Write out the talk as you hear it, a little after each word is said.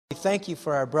thank you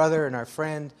for our brother and our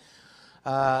friend.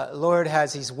 Lord,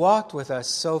 as he's walked with us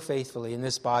so faithfully in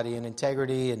this body in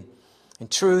integrity and in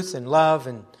truth and love.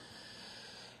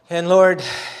 And Lord,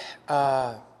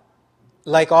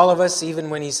 like all of us, even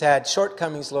when he's had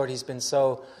shortcomings, Lord, he's been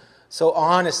so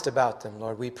honest about them,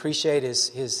 Lord. We appreciate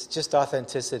his just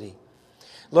authenticity.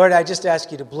 Lord, I just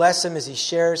ask you to bless him as he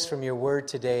shares from your word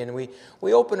today, and we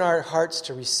open our hearts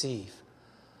to receive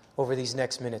over these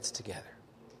next minutes together.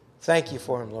 Thank you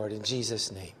for him, Lord, in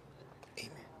Jesus' name. Amen.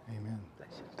 Amen.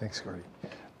 Thanks, Gordy.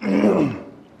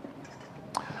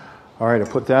 All right, I'll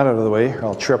put that out of the way.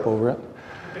 I'll trip over it.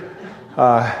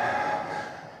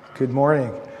 Good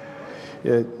morning.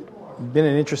 It's been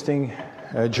an interesting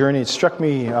journey. It struck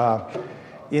me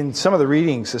in some of the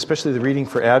readings, especially the reading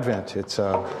for Advent.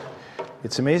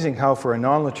 It's amazing how for a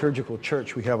non-liturgical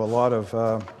church we have a lot of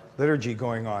liturgy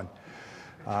going on.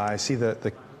 I see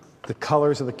the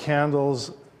colors of the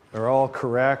candles are all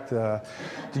correct.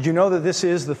 Did you know that this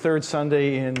is the third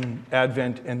Sunday in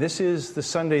Advent, and this is the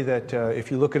Sunday that, if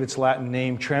you look at its Latin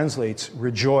name, translates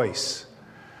rejoice?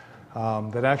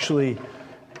 That actually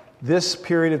this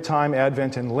period of time,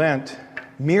 Advent and Lent,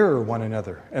 mirror one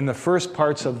another. And the first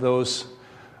parts of those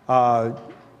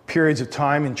periods of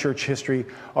time in church history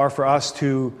are for us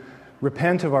to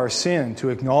repent of our sin, to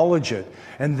acknowledge it,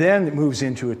 and then it moves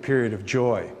into a period of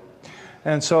joy.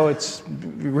 And so it's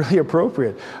really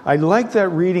appropriate. I like that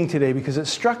reading today because it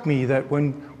struck me that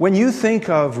when you think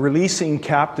of releasing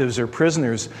captives or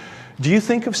prisoners, do you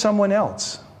think of someone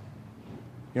else?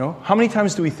 You know, how many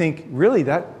times do we think, really,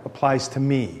 that applies to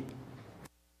me?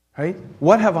 Right?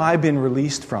 What have I been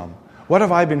released from? What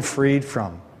have I been freed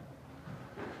from?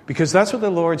 Because that's what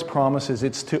the Lord's promise is.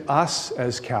 It's to us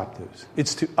as captives.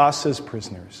 It's to us as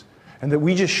prisoners. And that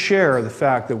we just share the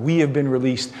fact that we have been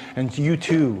released, and you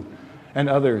too and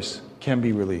others can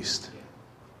be released.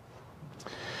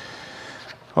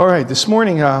 All right, this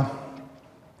morning we're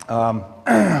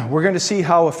going to see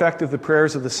how effective the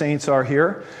prayers of the saints are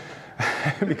here.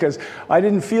 Because I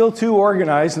didn't feel too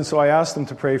organized, and so I asked them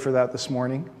to pray for that this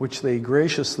morning, which they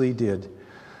graciously did.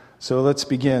 So let's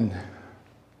begin.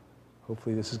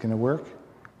 Hopefully this is going to work.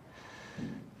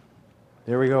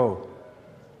 There we go.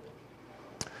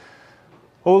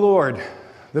 O Lord,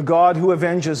 the God who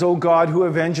avenges, O God who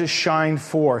avenges, shine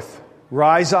forth.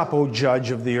 Rise up, O Judge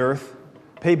of the earth.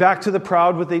 Pay back to the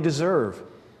proud what they deserve.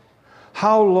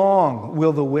 How long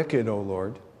will the wicked, O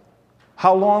Lord?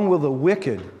 How long will the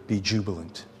wicked be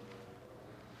jubilant?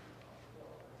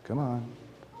 Come on.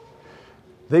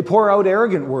 They pour out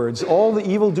arrogant words. All the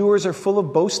evildoers are full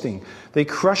of boasting. They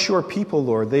crush your people,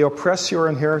 Lord. They oppress your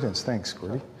inheritance. Thanks,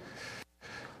 Gordy.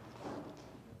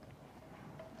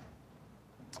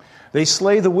 They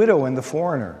slay the widow and the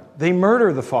foreigner. They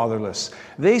murder the fatherless.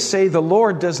 They say, the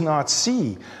Lord does not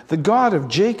see. The God of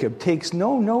Jacob takes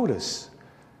no notice.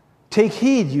 Take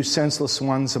heed, you senseless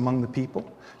ones among the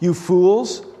people. You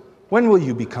fools, when will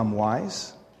you become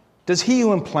wise? Does he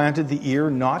who implanted the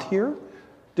ear not hear?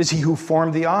 Does he who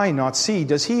formed the eye not see?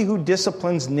 Does he who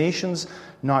disciplines nations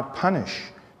not punish?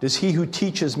 Does he who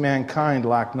teaches mankind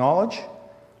lack knowledge?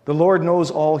 The Lord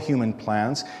knows all human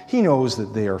plans. He knows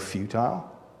that they are futile.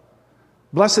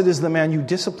 Blessed is the man you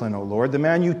discipline, O Lord, the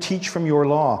man you teach from your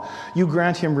law. You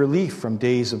grant him relief from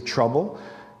days of trouble,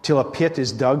 till a pit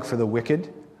is dug for the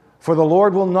wicked. For the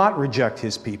Lord will not reject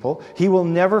his people. He will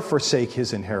never forsake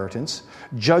his inheritance.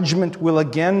 Judgment will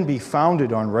again be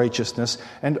founded on righteousness,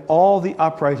 and all the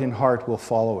upright in heart will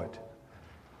follow it.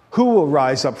 Who will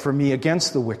rise up for me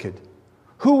against the wicked?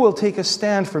 Who will take a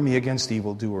stand for me against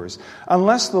evildoers?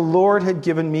 Unless the Lord had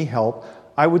given me help,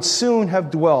 I would soon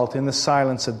have dwelt in the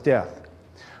silence of death.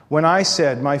 When I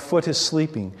said, my foot is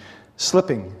slipping,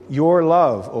 your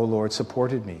love, O Lord,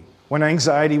 supported me. When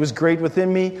anxiety was great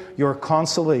within me, your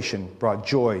consolation brought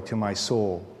joy to my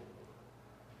soul.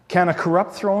 Can a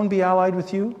corrupt throne be allied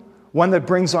with you? One that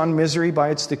brings on misery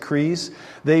by its decrees?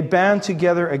 They band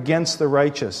together against the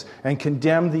righteous and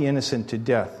condemn the innocent to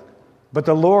death. But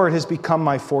the Lord has become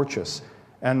my fortress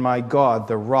and my God,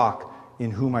 the rock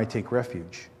in whom I take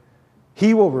refuge.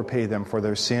 He will repay them for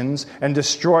their sins and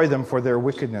destroy them for their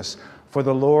wickedness. For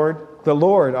the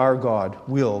Lord our God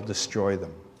will destroy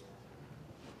them.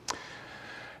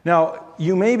 Now,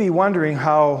 you may be wondering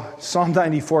how Psalm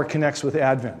 94 connects with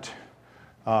Advent.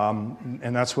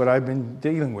 And that's what I've been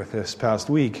dealing with this past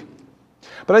week.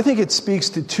 But I think it speaks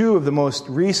to two of the most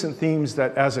recent themes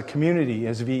that as a community,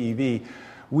 as VEV,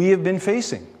 we have been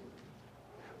facing.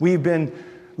 We've been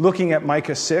looking at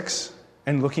Micah 6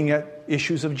 and looking at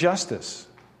issues of justice.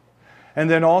 And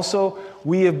then also,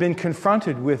 we have been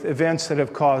confronted with events that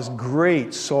have caused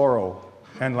great sorrow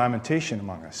and lamentation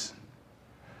among us.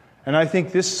 And I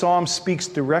think this psalm speaks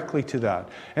directly to that.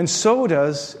 And so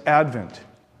does Advent.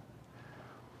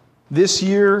 This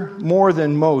year, more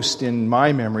than most, in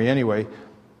my memory anyway,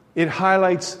 it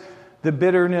highlights the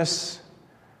bitterness,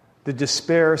 the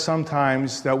despair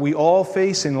sometimes that we all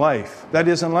face in life. That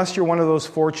is, unless you're one of those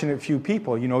fortunate few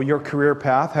people. You know, your career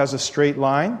path has a straight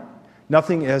line.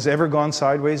 Nothing has ever gone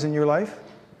sideways in your life.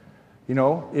 You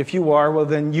know, if you are, well,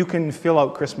 then you can fill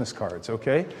out Christmas cards,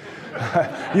 okay?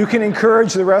 You can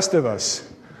encourage the rest of us.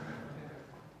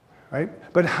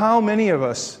 Right? But how many of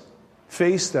us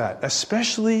face that,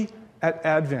 especially at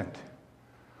Advent,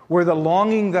 where the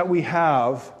longing that we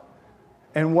have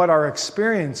and what our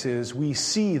experience is, we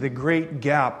see the great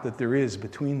gap that there is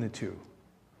between the two.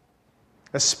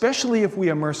 Especially if we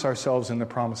immerse ourselves in the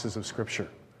promises of Scripture.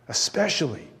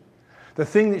 Especially. The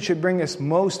thing that should bring us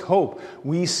most hope,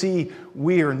 we see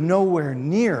we are nowhere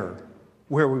near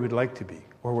where we would like to be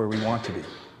or where we want to be.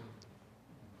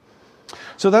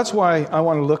 So that's why I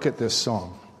want to look at this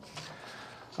psalm.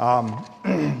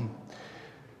 And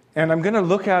I'm going to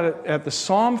look at it at the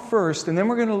psalm first, and then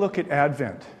we're going to look at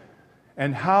Advent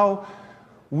and how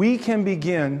we can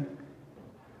begin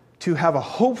to have a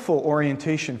hopeful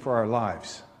orientation for our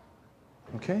lives.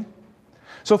 Okay?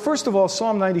 So first of all,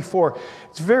 Psalm 94,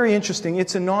 it's very interesting.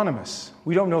 It's anonymous.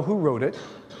 We don't know who wrote it.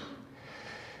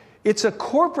 It's a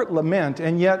corporate lament,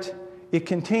 and yet it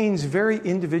contains very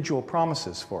individual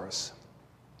promises for us.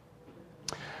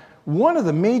 One of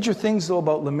the major things, though,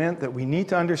 about lament that we need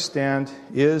to understand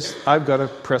is I've got to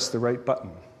press the right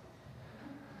button.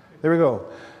 There we go.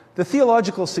 The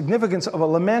theological significance of a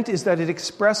lament is that it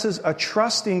expresses a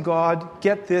trust in God,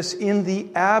 get this, in the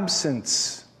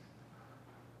absence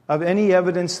of any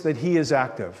evidence that He is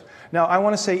active. Now, I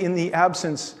want to say in the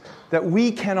absence that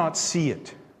we cannot see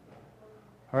it.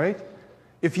 All right?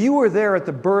 If you were there at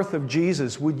the birth of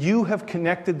Jesus, would you have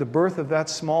connected the birth of that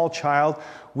small child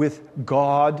with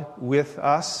God with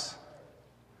us?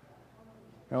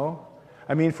 No?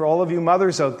 I mean, for all of you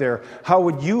mothers out there, how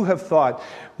would you have thought,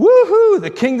 woohoo,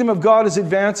 the kingdom of God is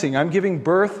advancing. I'm giving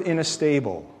birth in a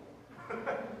stable.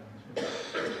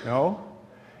 No?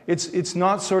 It's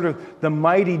not sort of the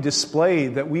mighty display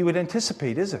that we would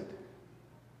anticipate, is it?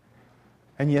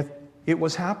 And yet, it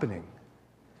was happening.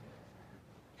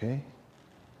 Okay?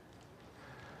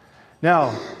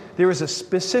 Now, there is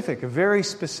a very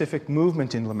specific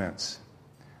movement in laments.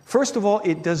 First of all,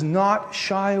 it does not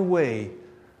shy away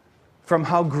from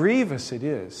how grievous it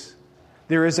is.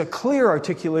 There is a clear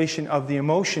articulation of the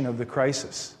emotion of the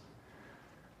crisis.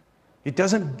 It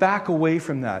doesn't back away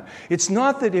from that. It's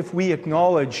not that if we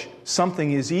acknowledge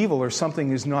something is evil or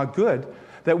something is not good,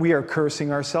 that we are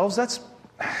cursing ourselves. That's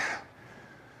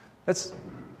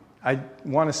I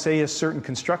want to say a certain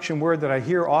construction word that I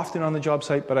hear often on the job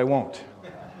site, but I won't.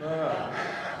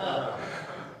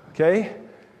 Okay?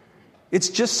 It's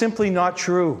just simply not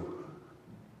true.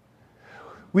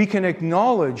 We can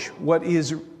acknowledge what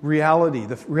is reality,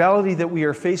 the reality that we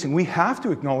are facing. We have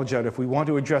to acknowledge that if we want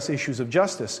to address issues of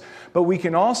justice. But we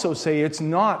can also say it's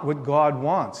not what God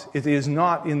wants. It is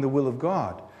not in the will of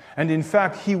God. And in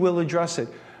fact, He will address it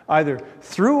either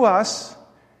through us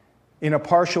in a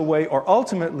partial way, or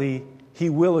ultimately, He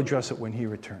will address it when He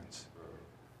returns.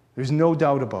 There's no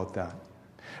doubt about that.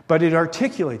 But it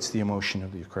articulates the emotion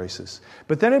of the crisis.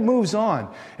 But then it moves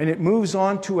on, and it moves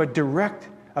on to a direct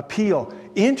appeal.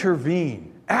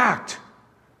 Intervene. Act.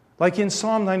 Like in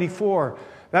Psalm 94,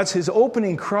 that's his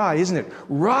opening cry, isn't it?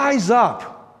 Rise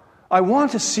up. I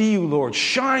want to see you, Lord.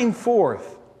 Shine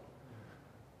forth.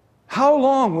 How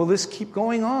long will this keep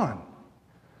going on?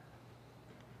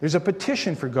 There's a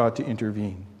petition for God to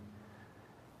intervene.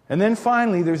 And then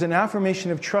finally, there's an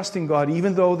affirmation of trust in God,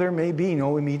 even though there may be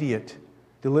no immediate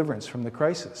deliverance from the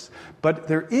crisis. But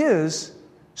there is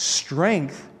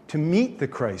strength to meet the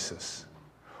crisis,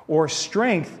 or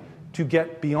strength to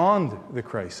get beyond the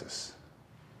crisis.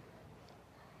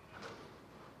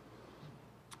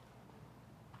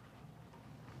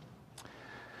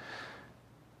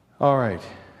 All right,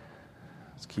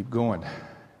 let's keep going.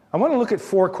 I want to look at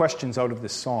 4 questions out of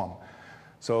this psalm.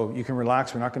 So you can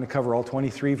relax. We're not going to cover all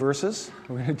 23 verses.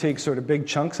 We're going to take sort of big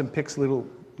chunks and pick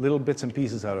little bits and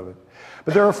pieces out of it.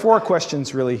 But there are 4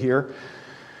 questions really here.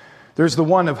 There's the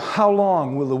one of how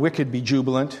long will the wicked be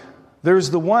jubilant?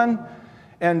 There's the one,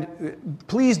 and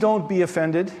please don't be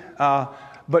offended,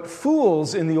 but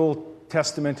fools in the Old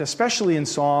Testament, especially in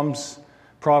Psalms,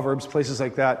 Proverbs, places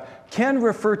like that, can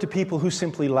refer to people who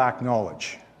simply lack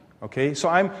knowledge. Okay, so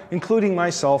I'm including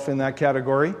myself in that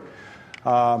category,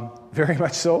 very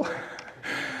much so.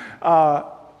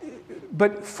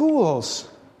 But fools,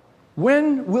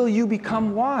 when will you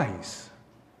become wise?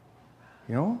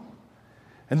 You know?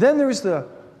 And then there's the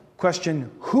question,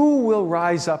 who will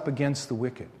rise up against the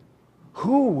wicked?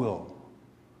 Who will?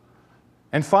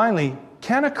 And finally,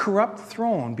 can a corrupt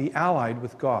throne be allied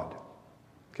with God?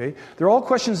 Okay? They're all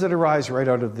questions that arise right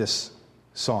out of this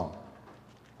psalm.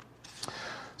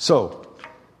 So,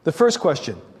 the first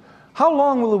question, how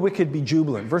long will the wicked be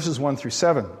jubilant? Verses 1 through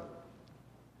 7.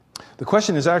 The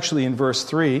question is actually in verse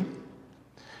 3,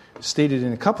 stated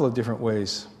in a couple of different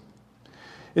ways.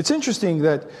 It's interesting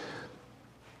that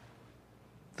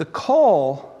the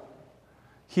call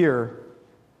here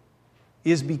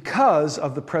is because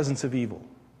of the presence of evil.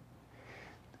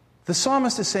 The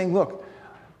psalmist is saying, look,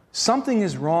 something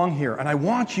is wrong here, and I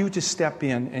want you to step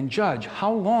in and judge.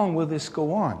 How long will this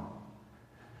go on?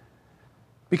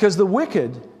 Because the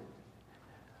wicked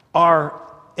are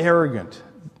arrogant.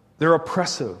 They're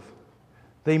oppressive.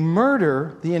 They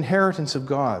murder the inheritance of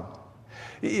God.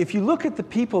 If you look at the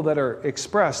people that are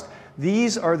expressed,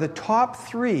 these are the top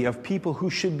 3 of people who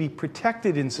should be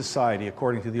protected in society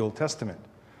according to the Old Testament.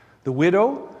 The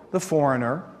widow, the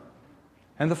foreigner,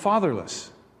 and the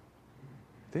fatherless.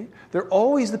 Okay? They're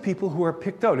always the people who are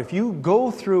picked out. If you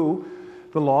go through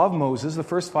the law of Moses, the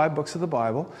first 5 books of the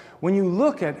Bible, when you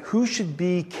look at who should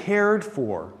be cared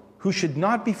for, who should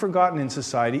not be forgotten in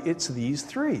society, it's these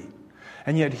 3.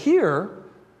 And yet here,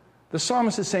 the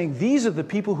psalmist is saying these are the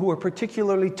people who are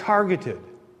particularly targeted.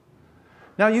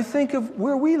 Now you think of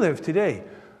where we live today.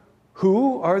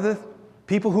 Who are the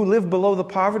people who live below the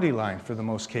poverty line for the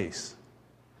most case?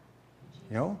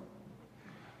 You know?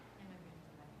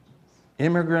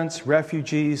 Immigrants,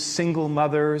 refugees, single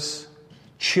mothers,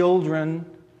 children,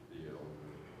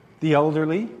 the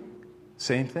elderly,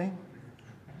 same thing.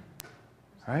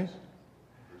 Right?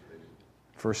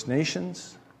 First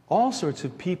Nations, all sorts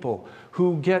of people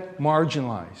who get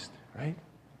marginalized, right?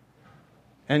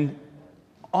 And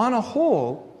on a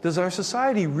whole, does our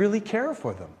society really care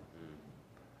for them?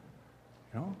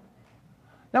 You know?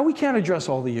 Now, we can't address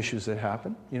all the issues that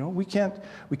happen. You know, we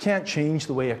can't change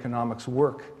the way economics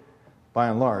work by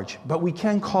and large, but we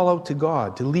can call out to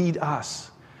God to lead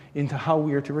us into how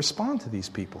we are to respond to these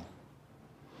people.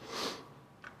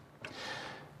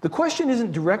 The question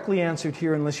isn't directly answered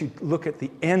here unless you look at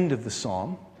the end of the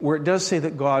psalm, where it does say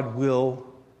that God will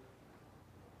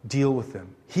deal with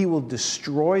them. He will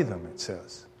destroy them, it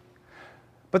says.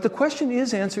 But the question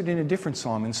is answered in a different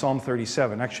psalm, in Psalm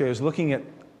 37. Actually, I was looking at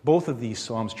both of these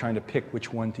psalms trying to pick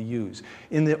which one to use.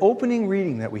 In the opening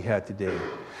reading that we had today,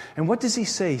 and what does he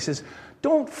say? He says,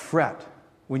 don't fret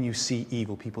when you see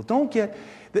evil people. Don't get...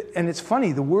 And it's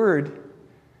funny, the word...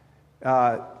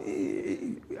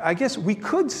 I guess we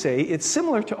could say it's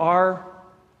similar to our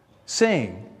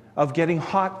saying of getting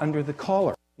hot under the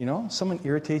collar. You know, someone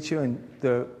irritates you, and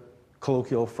the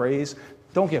colloquial phrase,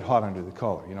 don't get hot under the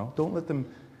collar, you know. Don't let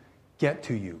them get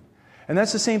to you. And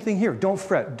that's the same thing here. Don't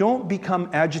fret. Don't become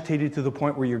agitated to the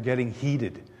point where you're getting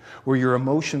heated, where your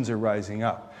emotions are rising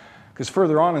up. Because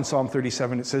further on in Psalm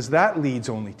 37, it says that leads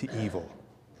only to evil.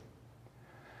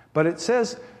 But it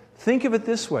says, think of it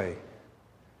this way.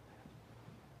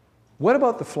 What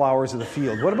about the flowers of the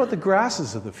field? What about the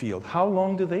grasses of the field? How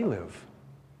long do they live?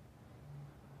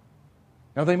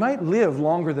 Now, they might live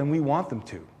longer than we want them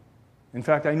to. In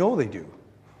fact, I know they do.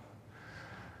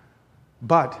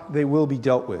 But they will be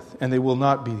dealt with, and they will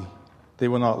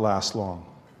not last long.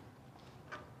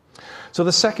 So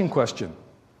the second question.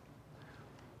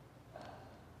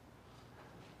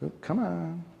 Oh, come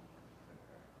on.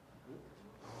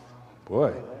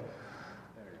 Boy.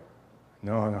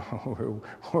 No,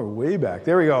 we're way back.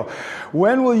 There we go.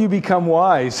 When will you become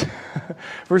wise?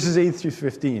 Verses 8 through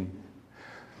 15.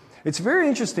 It's very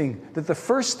interesting that the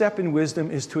first step in wisdom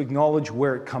is to acknowledge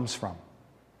where it comes from.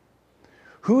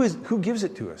 Who gives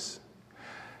it to us?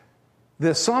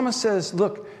 The psalmist says,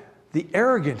 look, the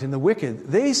arrogant and the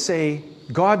wicked, they say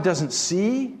God doesn't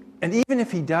see, and even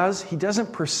if he does, he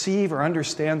doesn't perceive or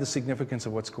understand the significance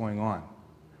of what's going on.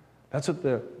 That's what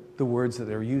the words that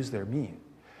are used there mean.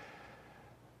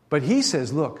 But he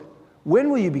says, look, when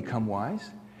will you become wise?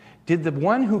 Did the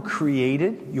one who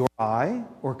created your eye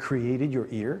or created your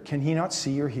ear, can he not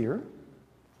see or hear?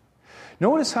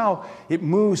 Notice how it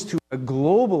moves to a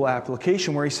global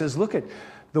application where he says, look at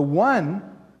the one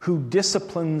who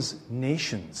disciplines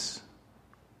nations.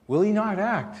 Will he not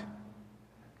act?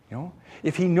 You know,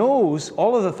 if he knows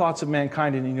all of the thoughts of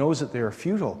mankind and he knows that they are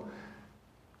futile,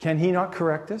 can he not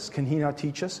correct us? Can he not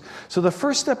teach us? So the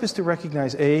first step is to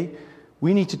recognize,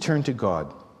 we need to turn to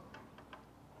God,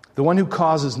 the one who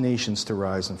causes nations to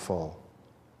rise and fall.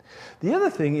 The other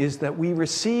thing is that we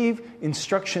receive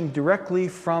instruction directly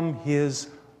from his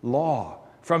law,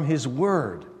 from his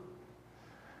word.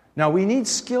 Now, we need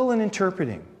skill in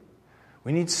interpreting.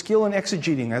 We need skill in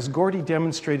exegeting, as Gordy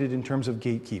demonstrated in terms of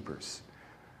gatekeepers.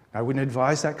 I wouldn't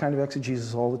advise that kind of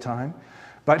exegesis all the time,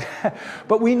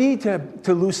 but we need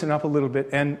to loosen up a little bit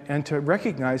and to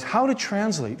recognize how to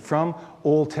translate from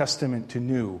Old Testament to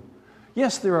New.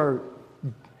 Yes, there are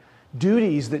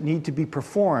duties that need to be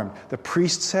performed. The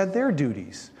priests had their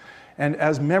duties. And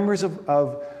as members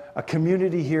of a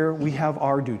community here, we have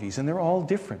our duties, and they're all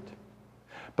different.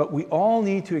 But we all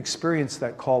need to experience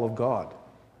that call of God.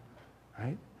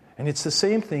 Right? And it's the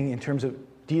same thing in terms of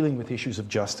dealing with issues of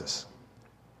justice.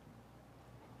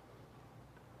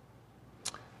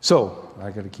 So,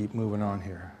 I got to keep moving on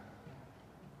here.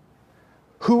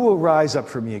 Who will rise up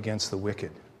for me against the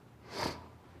wicked?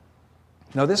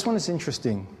 Now, this one is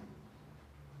interesting.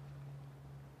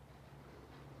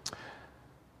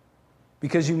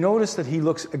 Because you notice that he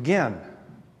looks, again,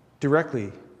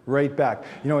 directly right back.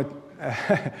 You know,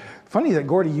 funny that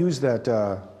Gordy used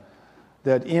that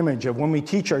image of when we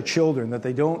teach our children that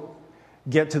they don't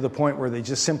get to the point where they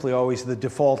just simply always, the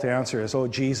default answer is, oh,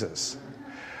 Jesus.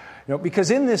 You know, because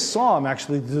in this psalm,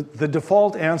 actually, the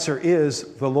default answer is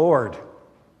the Lord.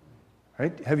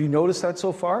 Right? Have you noticed that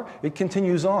so far? It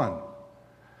continues on.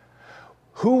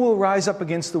 Who will rise up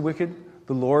against the wicked?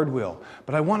 The Lord will.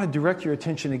 But I want to direct your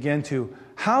attention again to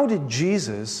how did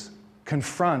Jesus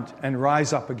confront and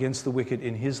rise up against the wicked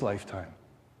in his lifetime?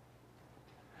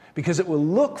 Because it will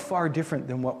look far different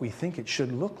than what we think it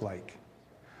should look like.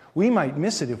 We might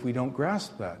miss it if we don't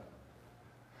grasp that.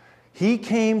 He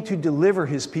came to deliver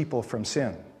his people from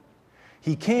sin.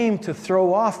 He came to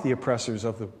throw off the oppressors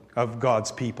of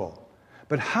God's people.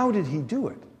 But how did he do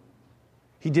it?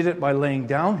 He did it by laying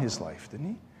down his life, didn't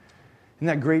he? In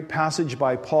that great passage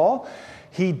by Paul,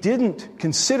 he didn't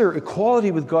consider equality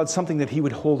with God something that he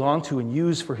would hold on to and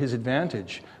use for his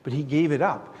advantage, but he gave it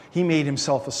up. He made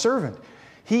himself a servant.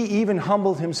 He even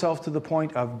humbled himself to the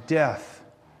point of death.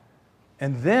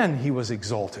 And then he was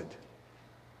exalted.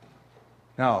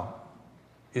 Now,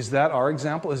 is that our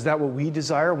example? Is that what we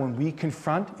desire when we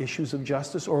confront issues of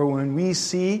justice, or when we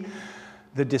see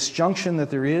the disjunction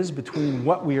that there is between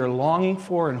what we are longing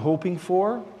for and hoping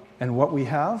for and what we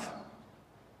have?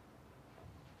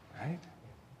 Right?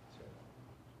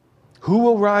 Who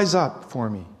will rise up for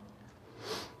me?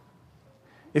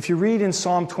 If you read in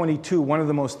Psalm 22, one of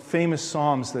the most famous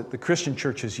psalms that the Christian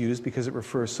church has used because it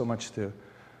refers so much to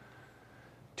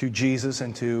Jesus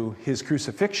and to his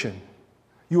crucifixion,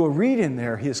 you will read in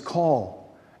there his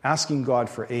call, asking God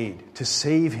for aid, to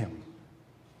save him.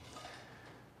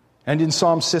 And in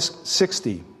Psalm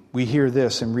 60, we hear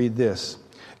this and read this.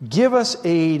 Give us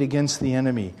aid against the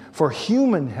enemy, for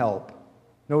human help,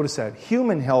 notice that,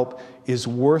 human help is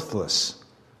worthless.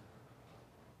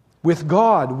 With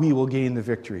God we will gain the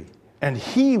victory, and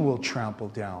he will trample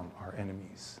down our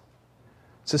enemies.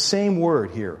 It's the same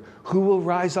word here. Who will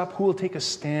rise up? Who will take a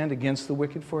stand against the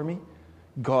wicked for me?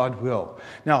 God will.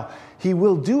 Now, he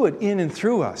will do it in and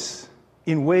through us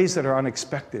in ways that are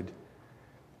unexpected.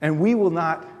 And we will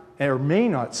not, or may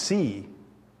not, see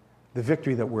the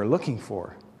victory that we're looking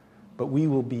for, but we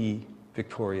will be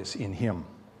victorious in him.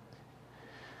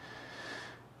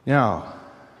 Now,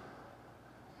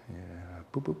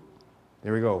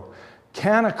 there we go.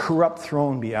 Can a corrupt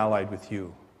throne be allied with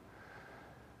you?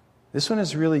 This one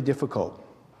is really difficult.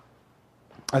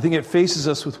 I think it faces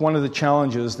us with one of the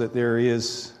challenges that there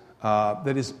is,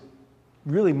 that is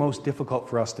really most difficult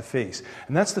for us to face.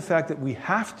 And that's the fact that we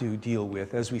have to deal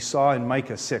with, as we saw in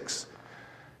Micah 6,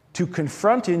 to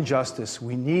confront injustice,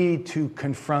 we need to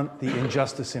confront the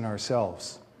injustice in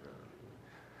ourselves.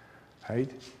 Right?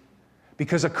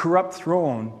 Because a corrupt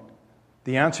throne,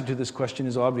 the answer to this question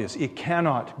is obvious. It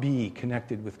cannot be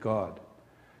connected with God.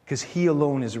 Because he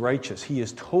alone is righteous. He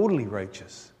is totally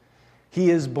righteous. He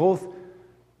is both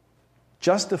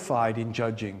justified in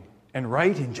judging and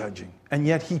right in judging. And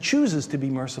yet he chooses to be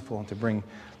merciful and to bring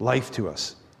life to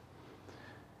us.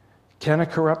 Can a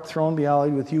corrupt throne be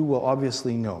allied with you? Well,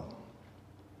 obviously no.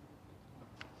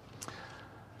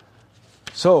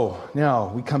 So, now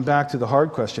we come back to the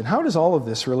hard question. How does all of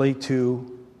this relate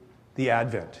to the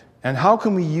Advent? And how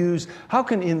can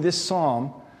in this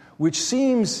psalm, which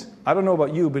seems, I don't know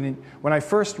about you, but when I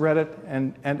first read it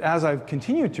and as I've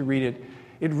continued to read it,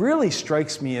 it really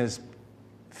strikes me as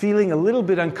feeling a little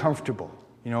bit uncomfortable.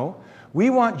 You know, we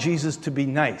want Jesus to be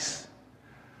nice,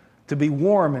 to be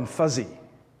warm and fuzzy.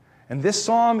 And this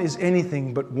psalm is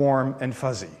anything but warm and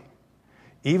fuzzy.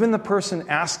 Even the person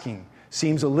asking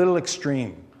seems a little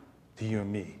extreme to you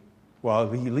and me. Well,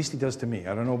 at least he does to me.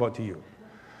 I don't know about to you.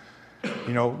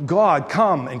 You know, God,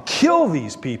 come and kill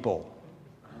these people.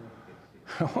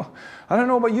 I don't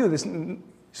know about you. This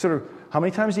sort of, how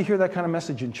many times do you hear that kind of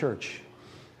message in church?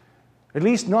 At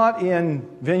least not in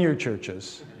vineyard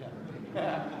churches.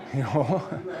 You know,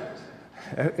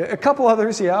 a couple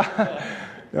others, yeah.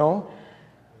 You know,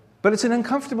 but it's an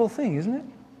uncomfortable thing, isn't it?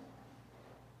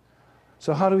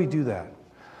 So how do we do that?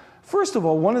 First of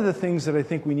all, one of the things that I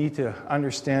think we need to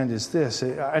understand is this,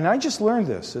 and I just learned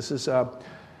this. This is,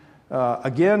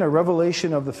 again, a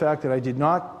revelation of the fact that I did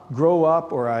not grow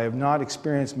up, or I have not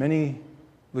experienced many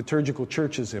liturgical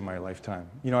churches in my lifetime.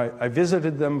 You know, I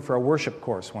visited them for a worship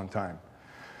course one time.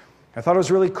 I thought it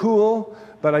was really cool,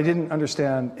 but I didn't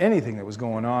understand anything that was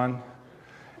going on,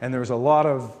 and there was a lot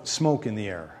of smoke in the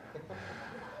air.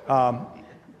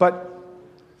 But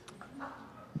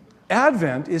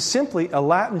Advent is simply a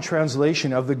Latin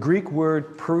translation of the Greek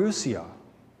word parousia.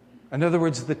 In other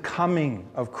words, the coming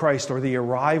of Christ, or the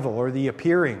arrival, or the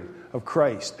appearing of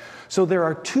Christ. So there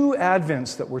are two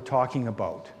Advents that we're talking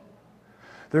about.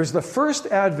 There's the first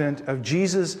Advent of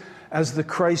Jesus as the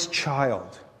Christ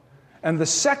child, and the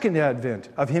second Advent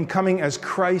of him coming as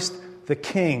Christ the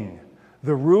King,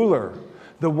 the ruler,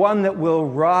 the one that will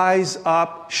rise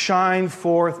up, shine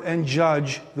forth, and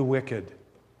judge the wicked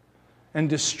and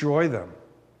destroy them.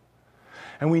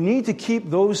 And we need to keep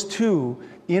those two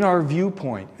in our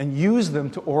viewpoint and use them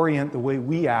to orient the way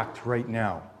we act right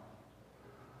now.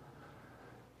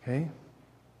 Okay?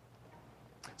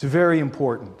 It's very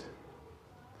important.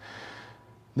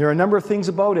 There are a number of things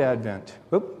about Advent.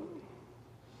 Oop.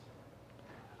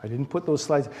 I didn't put those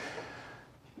slides.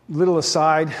 Little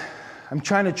aside, I'm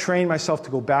trying to train myself to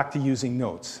go back to using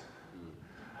notes.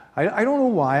 I don't know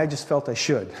why, I just felt I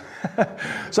should.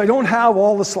 So I don't have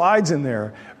all the slides in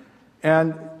there.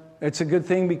 And it's a good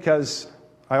thing because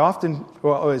I often,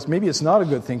 maybe it's not a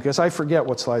good thing because I forget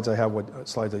what slides I have, what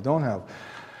slides I don't have.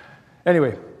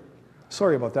 Anyway,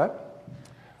 sorry about that.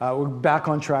 We're back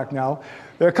on track now.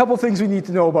 There are a couple things we need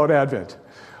to know about Advent.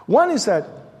 One is that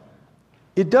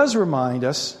it does remind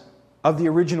us of the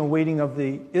original waiting of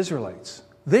the Israelites.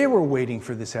 They were waiting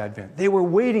for this Advent. They were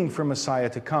waiting for Messiah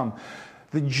to come.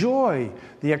 The joy,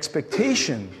 the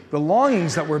expectation, the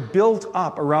longings that were built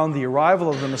up around the arrival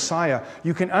of the Messiah,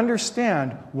 you can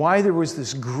understand why there was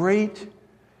this great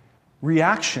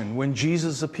reaction when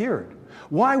Jesus appeared.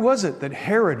 Why was it that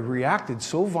Herod reacted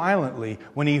so violently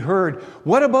when he heard,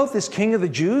 "What about this King of the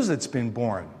Jews that's been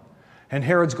born?" And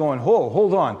Herod's going,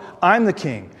 hold on, I'm the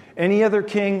king. Any other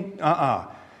king?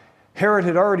 Herod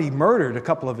had already murdered a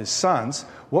couple of his sons.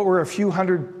 What were a few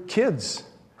hundred kids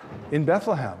in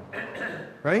Bethlehem?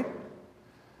 Right?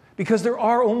 Because there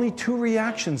are only two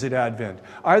reactions at Advent.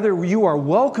 Either you are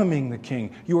welcoming the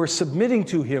king, you are submitting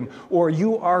to him, or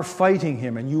you are fighting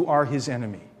him and you are his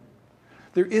enemy.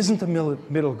 There isn't a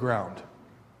middle ground.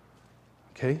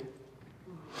 Okay?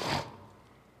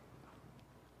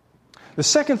 The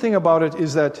second thing about it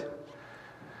is that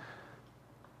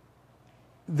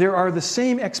there are the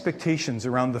same expectations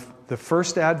around the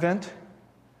first Advent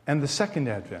and the second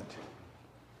Advent.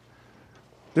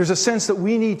 There's a sense that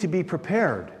we need to be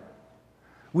prepared.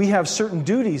 We have certain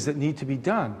duties that need to be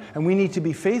done, and we need to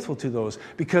be faithful to those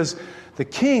because the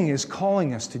King is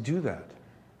calling us to do that.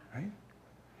 Right?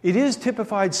 It is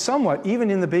typified somewhat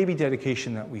even in the baby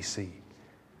dedication that we see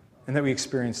and that we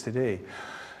experience today.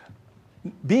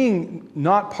 Being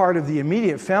not part of the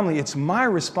immediate family, it's my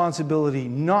responsibility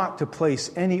not to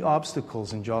place any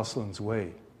obstacles in Jocelyn's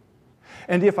way.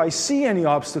 And if I see any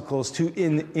obstacles, to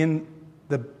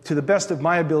the best of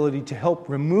my ability to help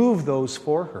remove those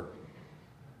for her.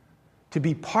 To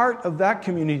be part of that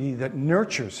community that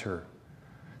nurtures her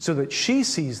so that she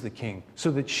sees the King,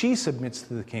 so that she submits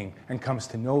to the King and comes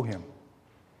to know him.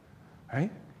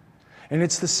 Right? And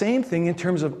it's the same thing in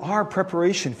terms of our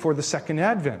preparation for the second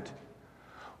Advent.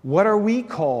 What are we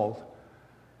called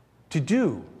to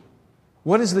do?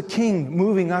 What is the King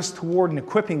moving us toward and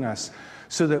equipping us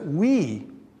so that we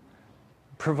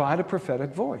provide a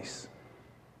prophetic voice?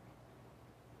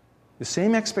 The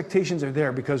same expectations are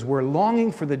there because we're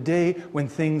longing for the day when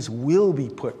things will be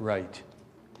put right.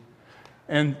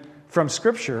 And from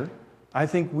Scripture, I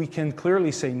think we can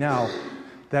clearly say now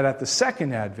that at the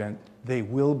second Advent, they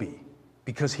will be.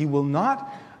 Because he will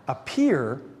not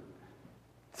appear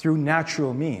through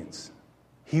natural means.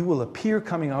 He will appear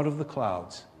coming out of the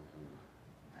clouds.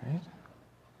 Right?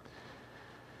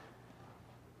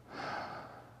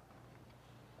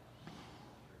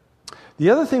 The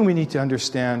other thing we need to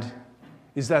understand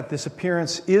is that this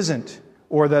appearance isn't,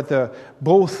 or that the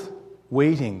both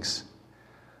waitings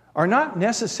are not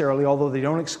necessarily, although they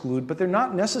don't exclude, but they're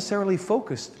not necessarily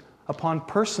focused upon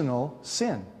personal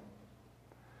sin.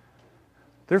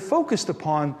 They're focused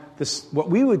upon this, what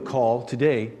we would call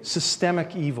today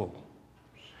systemic evil.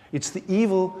 It's the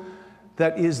evil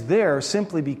that is there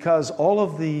simply because all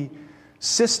of the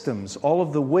systems, all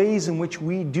of the ways in which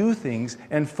we do things,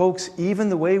 and folks, even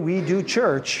the way we do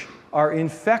church, are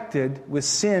infected with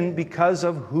sin because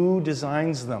of who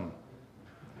designs them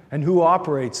and who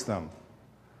operates them.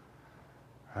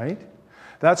 Right?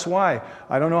 That's why,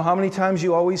 I don't know how many times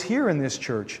you always hear in this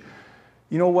church,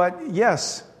 you know what,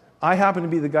 yes, I happen to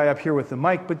be the guy up here with the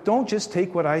mic, but don't just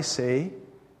take what I say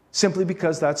simply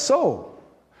because that's so.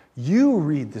 You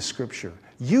read the Scripture.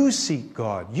 You seek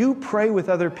God. You pray with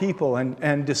other people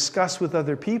and discuss with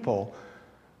other people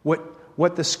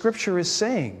what the Scripture is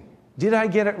saying. Did I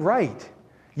get it right?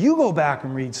 You go back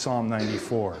and read Psalm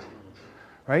 94.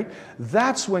 Right?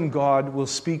 That's when God will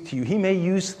speak to you. He may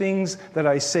use things that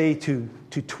I say to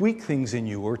tweak things in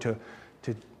you or to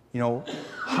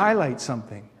highlight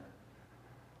something.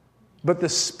 But the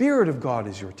Spirit of God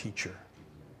is your teacher.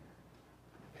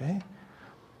 Okay?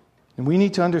 And we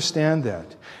need to understand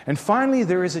that. And finally,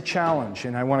 there is a challenge,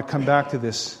 and I want to come back to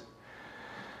this.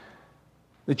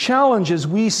 The challenge as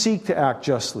we seek to act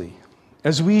justly,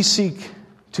 as we seek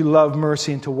to love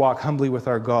mercy and to walk humbly with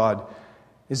our God,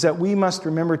 is that we must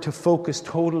remember to focus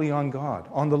totally on God,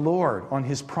 on the Lord, on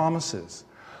His promises,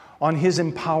 on His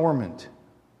empowerment,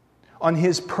 on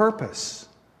His purpose.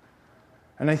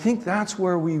 And I think that's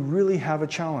where we really have a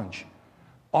challenge.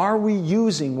 Are we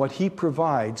using what He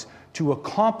provides to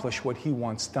accomplish what He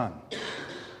wants done?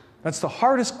 That's the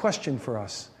hardest question for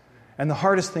us and the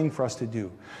hardest thing for us to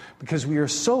do, because we are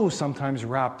so sometimes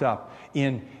wrapped up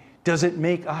in, does it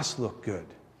make us look good?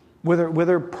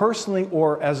 Whether personally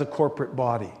or as a corporate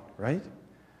body, right?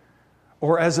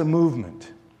 Or as a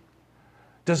movement.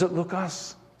 Does it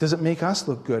make us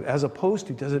look good? As opposed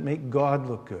to, does it make God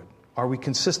look good? Are we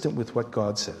consistent with what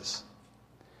God says?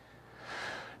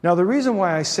 Now, the reason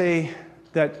why I say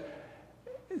that,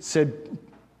 said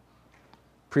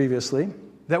previously,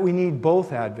 that we need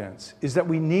both Advents is that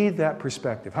we need that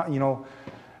perspective.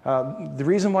 The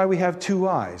reason why we have two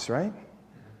eyes, right?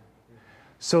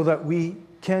 So that we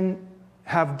can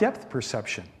have depth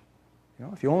perception.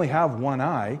 If you only have one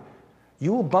eye,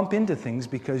 you will bump into things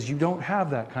because you don't have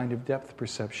that kind of depth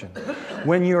perception.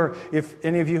 If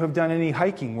any of you have done any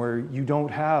hiking where you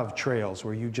don't have trails,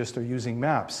 where you just are using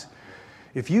maps,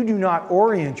 if you do not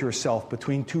orient yourself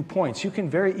between 2 points, you can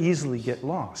very easily get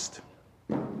lost.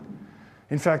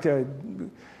 In fact,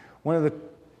 one of the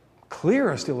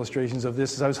clearest illustrations of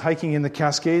this is I was hiking in the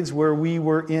Cascades where we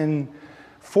were in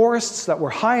forests that were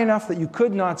high enough that you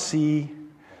could not see,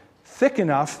 thick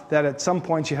enough that at some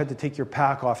points you had to take your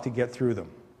pack off to get through them.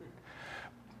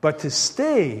 But to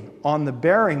stay on the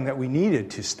bearing that we needed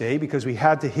to stay, because we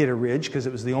had to hit a ridge, because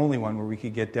it was the only one where we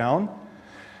could get down,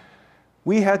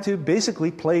 we had to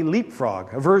basically play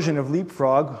leapfrog, a version of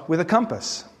leapfrog with a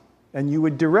compass. And you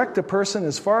would direct a person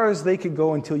as far as they could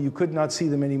go until you could not see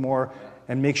them anymore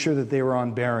and make sure that they were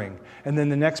on bearing. And then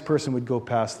the next person would go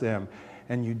past them.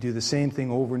 And you do the same thing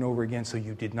over and over again so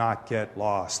you did not get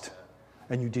lost.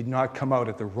 And you did not come out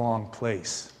at the wrong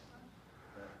place.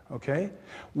 Okay?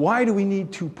 Why do we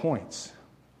need 2 points?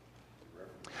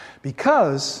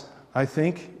 Because, I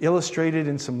think, illustrated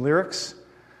in some lyrics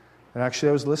that actually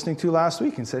I was listening to last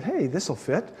week and said, hey, this'll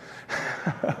fit,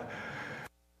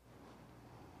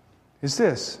 is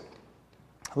this.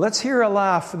 Let's hear a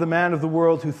laugh for the man of the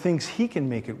world who thinks he can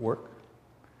make it work.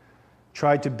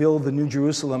 Tried to build the New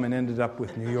Jerusalem and ended up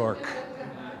with New York.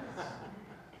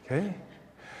 Okay?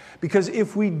 Because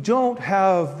if we don't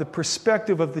have the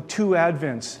perspective of the two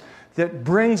Advents that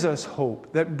brings us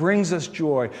hope, that brings us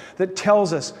joy, that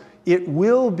tells us it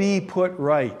will be put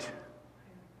right,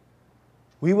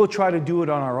 we will try to do it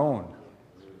on our own.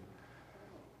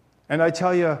 And I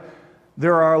tell you,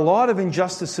 there are a lot of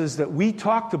injustices that we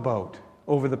talked about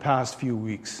over the past few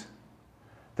weeks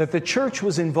that the church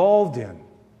was involved in.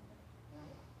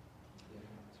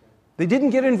 They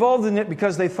didn't get involved in it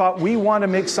because they thought we want to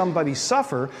make somebody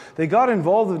suffer. They got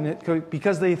involved in it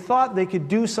because they thought they could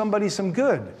do somebody some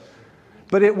good.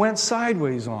 But it went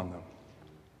sideways on them.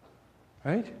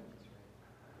 Right?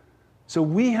 So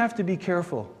we have to be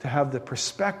careful to have the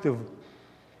perspective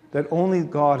that only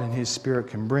God and His Spirit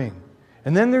can bring.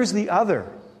 And then there's the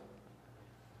other.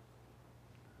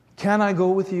 Can I go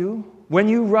with you? When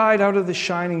you ride out of the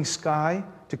shining sky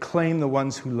to claim the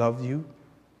ones who loved you,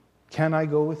 can I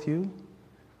go with you?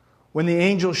 When the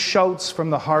angel shouts from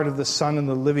the heart of the sun and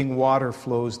the living water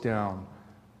flows down,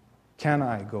 can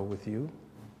I go with you?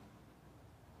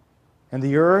 And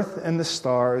the earth and the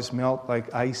stars melt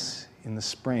like ice in the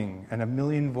spring, and a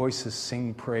million voices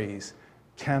sing praise.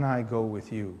 Can I go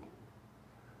with you?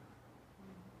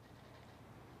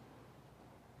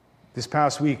 This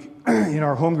past week, in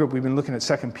our home group, we've been looking at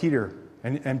 2 Peter,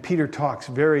 and Peter talks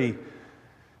very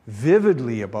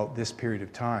vividly about this period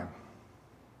of time,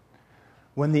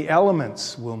 when the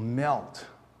elements will melt,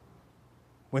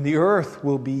 when the earth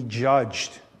will be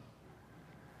judged,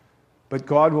 but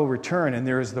God will return, and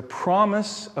there is the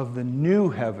promise of the new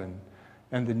heaven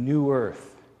and the new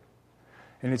earth.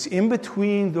 And it's in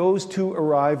between those two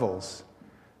arrivals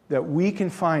that we can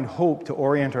find hope to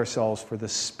orient ourselves for the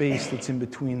space that's in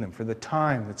between them, for the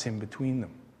time that's in between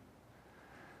them.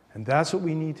 And that's what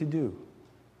we need to do.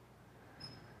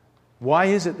 Why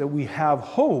is it that we have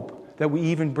hope that we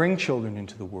even bring children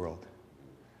into the world?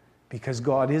 Because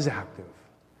God is active,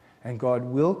 and God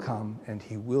will come and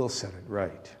He will set it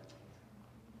right.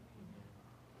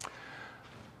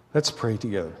 Let's pray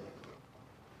together.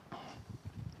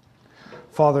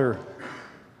 Father,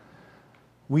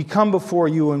 we come before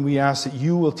you and we ask that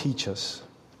you will teach us,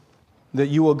 that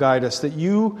you will guide us, that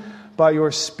you, by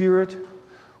your Spirit,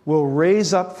 will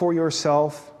raise up for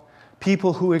yourself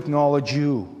people who acknowledge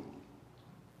you,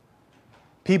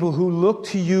 people who look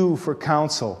to you for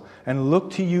counsel and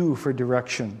look to you for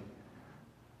direction.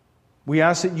 We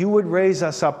ask that you would raise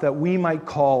us up that we might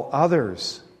call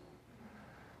others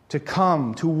to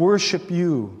come, to worship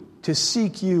you, to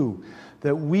seek you,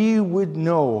 that we would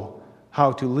know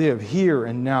how to live here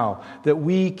and now, that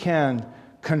we can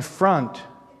confront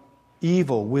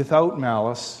evil without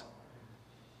malice,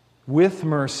 with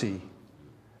mercy,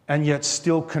 and yet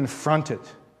still confront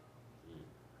it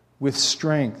with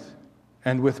strength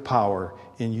and with power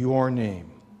in your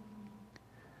name.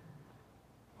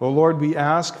 O Lord, we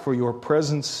ask for your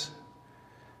presence.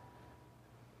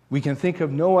 We can think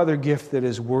of no other gift that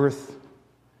is worth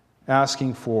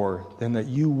asking for than that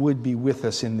you would be with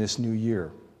us in this new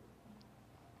year.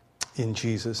 In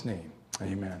Jesus' name,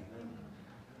 amen.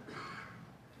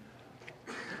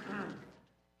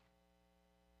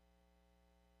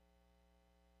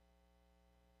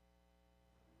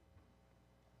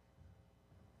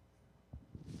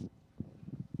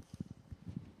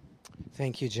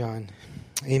 Thank you, John.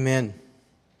 Amen.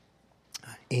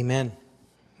 Amen.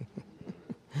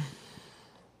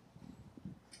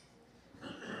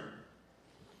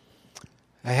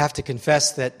 I have to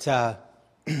confess that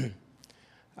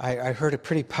I heard a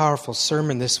pretty powerful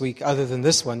sermon this week, other than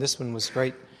this one. This one was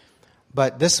great.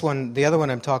 But this one, the other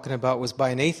one I'm talking about, was by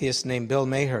an atheist named Bill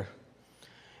Maher.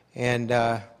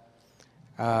 And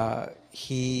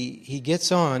he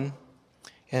gets on,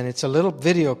 and it's a little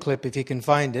video clip if you can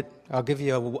find it. I'll give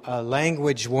you a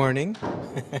language warning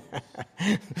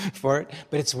for it,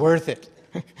 but it's worth it.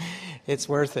 It's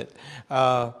worth it.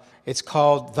 It's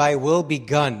called Thy Will Be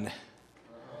Gun.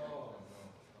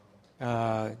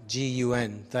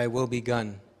 G-U-N, Thy Will Be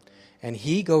Gun. And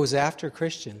he goes after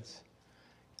Christians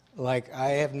like I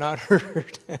have not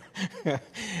heard.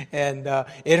 And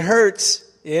it hurts.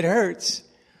 It hurts.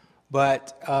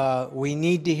 But we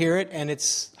need to hear it, and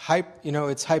it's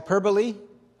it's hyperbole.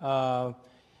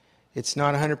 It's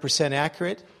not 100%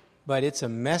 accurate, but it's a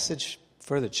message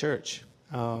for the church.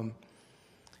 And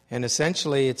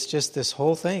essentially, it's just this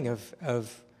whole thing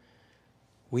of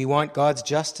we want God's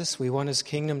justice, we want His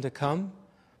kingdom to come,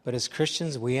 but as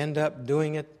Christians, we end up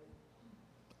doing it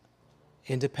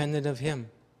independent of Him,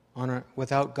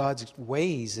 without God's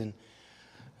ways, and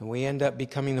we end up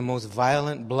becoming the most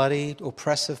violent, bloody,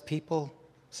 oppressive people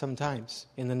sometimes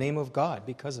in the name of God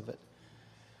because of it.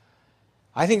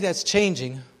 I think that's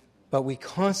changing, but we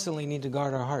constantly need to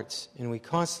guard our hearts, and we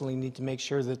constantly need to make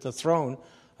sure that the throne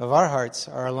of our hearts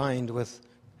are aligned with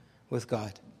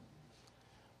God.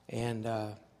 And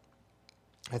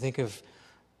I think of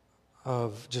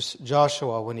just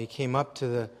Joshua when he came up to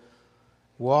the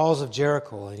walls of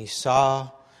Jericho and he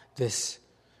saw this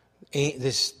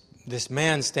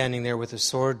man standing there with a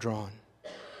sword drawn.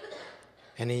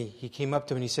 And he came up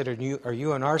to him and he said, Are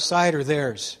you on our side or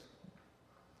theirs?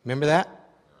 Remember that?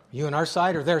 Are you on our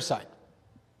side or their side?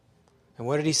 And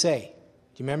what did he say?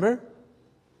 Do you remember?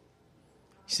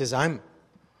 He says, I'm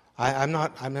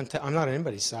not on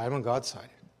anybody's side. I'm on God's side.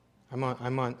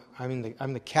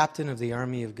 I'm the captain of the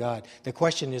army of God. The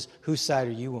question is, whose side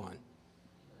are you on?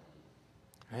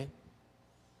 Right?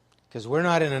 Because we're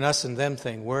not in an us and them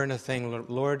thing. We're in a thing,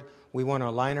 Lord, we want to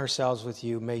align ourselves with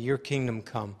you. May your kingdom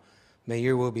come. May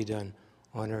your will be done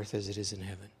on earth as it is in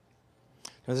heaven.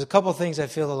 Now, there's a couple of things I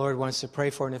feel the Lord wants to pray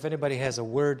for. And if anybody has a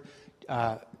word,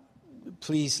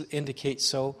 please indicate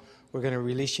so. We're going to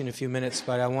release you in a few minutes.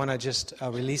 But I want to just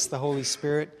release the Holy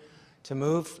Spirit to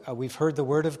move. We've heard the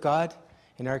Word of God.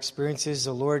 In our experiences,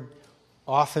 the Lord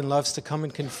often loves to come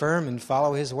and confirm and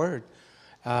follow His Word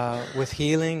with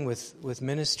healing, with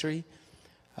ministry.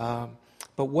 But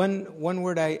one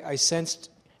word I sensed,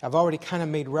 I've already kind of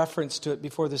made reference to it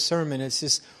before the sermon. It's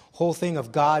this whole thing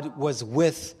of God was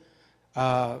with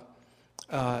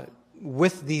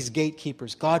with these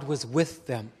gatekeepers. God was with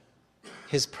them.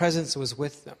 His presence was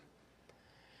with them.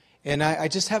 And I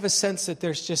just have a sense that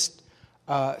there's just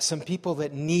some people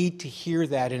that need to hear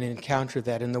that and encounter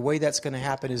that. And the way that's going to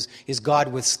happen is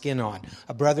God with skin on.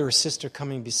 A brother or sister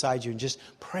coming beside you and just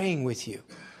praying with you.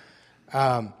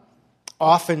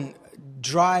 Often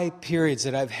dry periods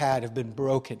that I've had have been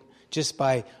broken just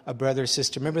by a brother or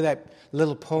sister. Remember that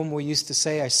little poem we used to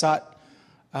say, I sought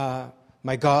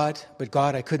my God, but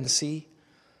God I couldn't see.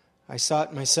 I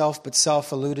sought myself, but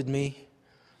self eluded me.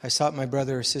 I sought my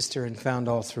brother or sister and found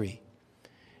all three.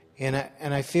 And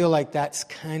I feel like that's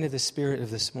kind of the spirit of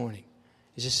this morning.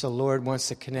 It's just the Lord wants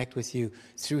to connect with you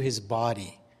through His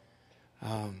body.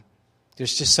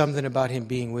 There's just something about Him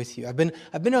being with you. I've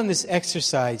been on this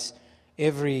exercise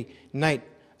every night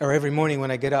or every morning when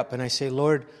I get up, and I say,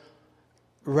 Lord,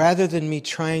 rather than me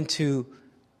trying to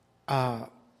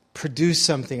produce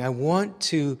something, I want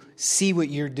to see what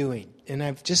You're doing. And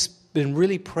I've just been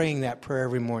really praying that prayer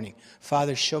every morning.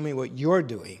 Father, show me what You're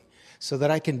doing so that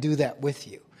I can do that with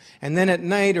You. And then at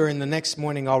night or in the next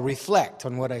morning, I'll reflect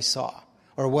on what I saw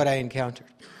or what I encountered.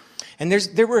 And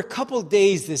there were a couple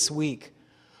days this week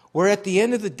where at the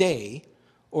end of the day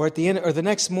or at the end or the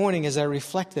next morning as I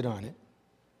reflected on it,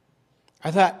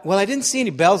 I thought, well, I didn't see any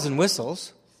bells and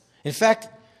whistles. In fact,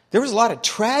 there was a lot of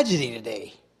tragedy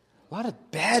today. A lot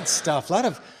of bad stuff, a lot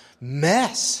of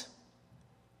mess.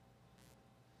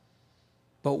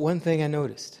 But one thing I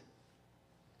noticed,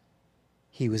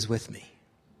 He was with me.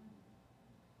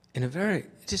 In a very,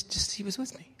 just He was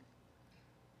with me.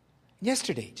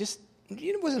 Yesterday,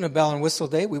 it wasn't a bell and whistle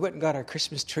day. We went and got our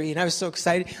Christmas tree, and I was so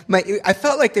excited. I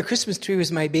felt like the Christmas tree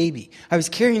was my baby. I was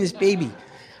carrying this baby.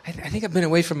 I think I've been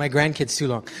away from my grandkids too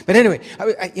long. But anyway,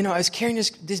 I was carrying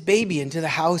this baby into the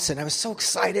house, and I was so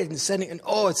excited and sending, and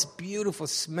it's a beautiful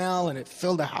smell, and it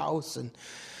filled the house, and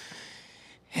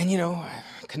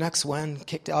Canucks won,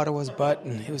 kicked Ottawa's butt,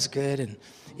 and it was good, and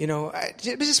it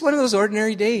was just one of those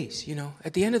ordinary days.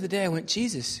 At the end of the day, I went,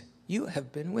 Jesus, You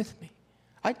have been with me.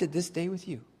 I did this day with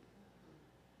You.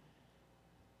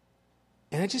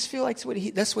 And I just feel like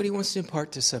that's what He wants to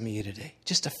impart to some of you today.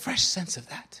 Just a fresh sense of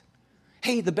that.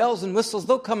 Hey, the bells and whistles,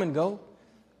 they'll come and go.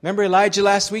 Remember Elijah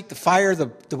last week? The fire,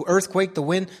 the earthquake, the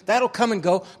wind, that'll come and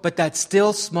go. But that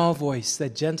still small voice,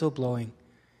 that gentle blowing,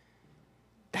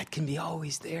 that can be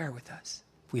always there with us.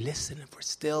 If we listen, if we're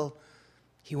still,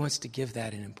 He wants to give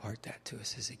that and impart that to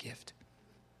us as a gift.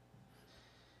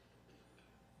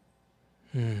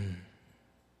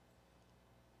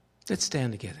 Let's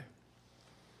stand together.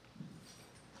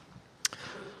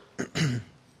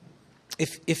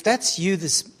 If that's you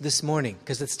this morning,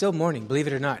 because it's still morning, believe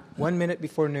it or not, 1 minute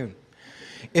before noon.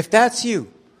 If that's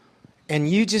you, and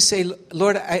you just say,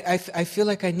 Lord, I feel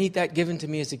like I need that given to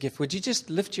me as a gift, would you just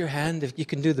lift your hand? If you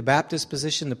can do the Baptist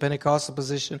position, the Pentecostal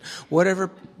position,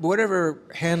 whatever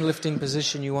hand-lifting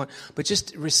position you want, but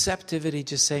just receptivity,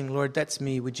 just saying, Lord, that's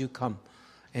me, would you come?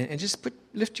 And just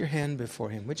lift your hand before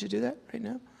Him. Would you do that right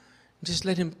now? Just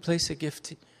let Him place a gift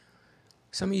to you.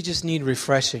 Some of you just need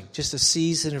refreshing, just a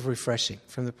season of refreshing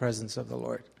from the presence of the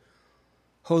Lord.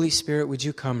 Holy Spirit, would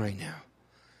You come right now?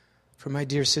 For my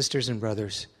dear sisters and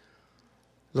brothers,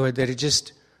 Lord, that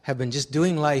have been just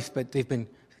doing life, but they've been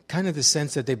kind of the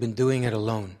sense that they've been doing it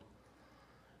alone.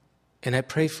 And I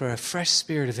pray for a fresh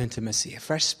spirit of intimacy, a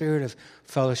fresh spirit of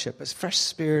fellowship, a fresh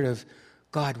spirit of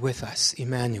God with us,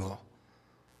 Emmanuel.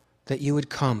 That You would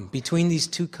come between these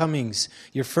two comings,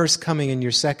 your first coming and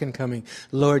your second coming.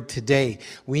 Lord, today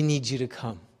we need You to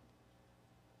come.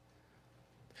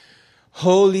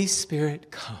 Holy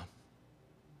Spirit, come.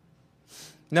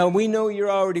 Now we know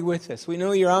You're already with us. We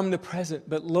know You're omnipresent.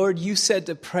 But Lord, You said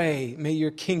to pray, may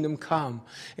Your kingdom come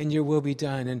and Your will be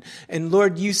done. And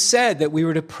Lord, You said that we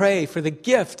were to pray for the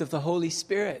gift of the Holy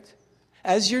Spirit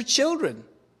as Your children.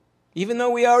 Even though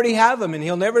we already have Him and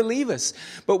He'll never leave us.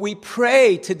 But we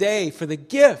pray today for the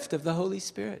gift of the Holy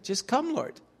Spirit. Just come,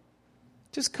 Lord.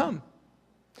 Just come.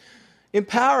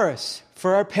 Empower us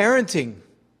for our parenting,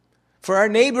 for our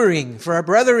neighboring, for our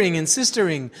brothering and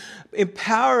sistering.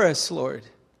 Empower us, Lord.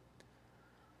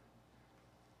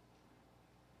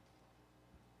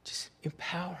 Just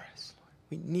empower us, Lord.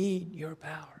 We need Your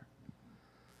power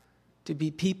to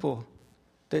be people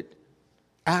that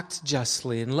act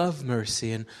justly and love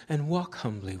mercy and walk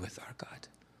humbly with our God.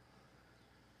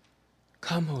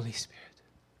 Come, Holy Spirit.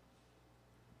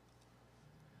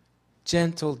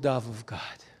 Gentle dove of God,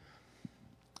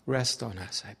 rest on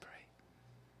us, I pray.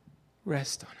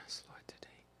 Rest on us, Lord, today.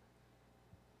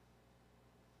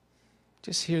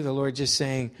 Just hear the Lord just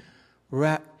saying,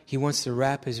 He wants to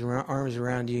wrap his arms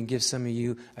around you and give some of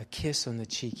you a kiss on the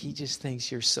cheek. He just thinks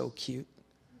you're so cute.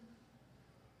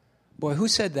 Boy, who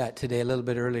said that today a little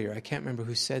bit earlier? I can't remember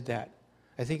who said that.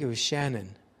 I think it was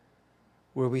Shannon,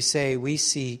 where we say we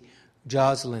see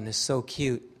Jocelyn as so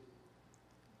cute.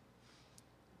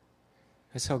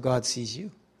 That's how God sees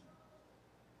you.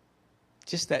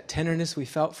 Just that tenderness we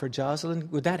felt for Jocelyn,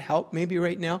 would that help maybe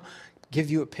right now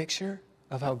give you a picture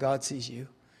of how God sees you?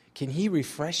 Can He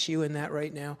refresh you in that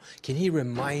right now? Can He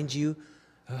remind you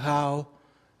of how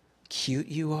cute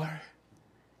you are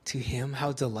to Him,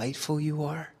 how delightful you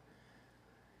are?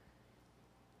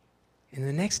 And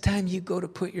the next time you go to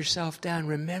put yourself down,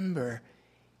 remember,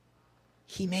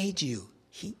 He made you.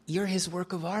 You're His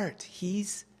work of art. He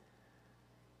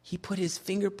put His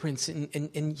fingerprints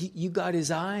and you got His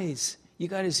eyes. You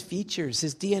got His features,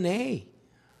 His DNA.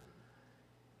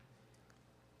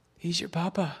 He's your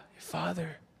Papa, your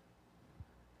Father.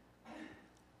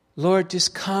 Lord,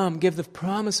 just come. Give the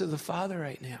promise of the Father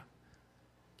right now.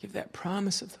 Give that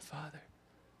promise of the Father.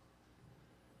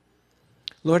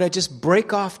 Lord, I just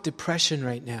break off depression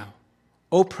right now.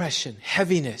 Oppression,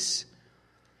 heaviness.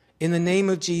 In the name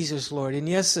of Jesus, Lord. And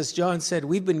yes, as John said,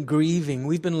 we've been grieving.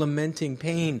 We've been lamenting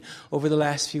pain over the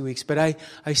last few weeks. But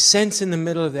I sense in the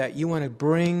middle of that, you want to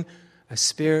bring a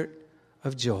spirit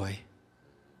of joy.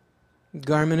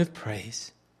 Garment of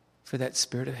praise for that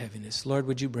spirit of heaviness. Lord,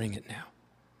 would you bring it now?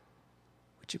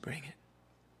 Would you bring it?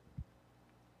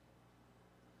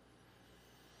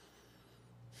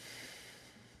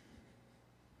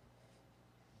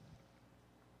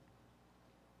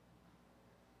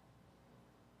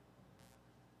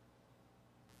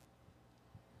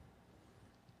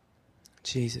 In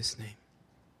Jesus' name.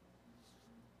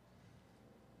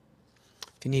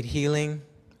 If you need healing,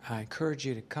 I encourage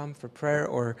you to come for prayer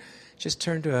or just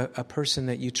turn to a person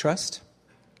that you trust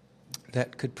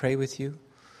that could pray with you.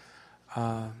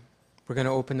 We're going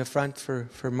to open the front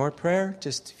for more prayer,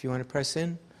 just if you want to press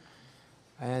in.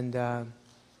 And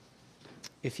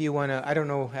if you want to, I don't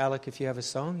know, Alec, if you have a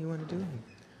song you want to do.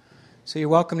 So you're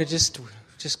welcome to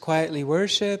just quietly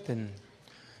worship and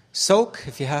soak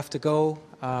if you have to go.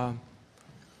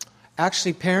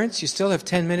 Actually, parents, you still have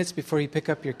 10 minutes before you pick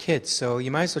up your kids, so you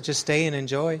might as well just stay and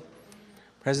enjoy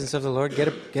the presence of the Lord. Get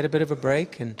a bit of a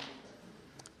break, and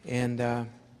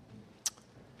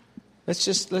let's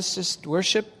just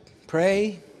worship,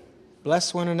 pray,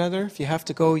 bless one another. If you have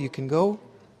to go, you can go.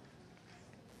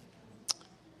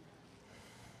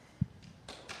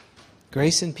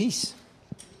 Grace and peace.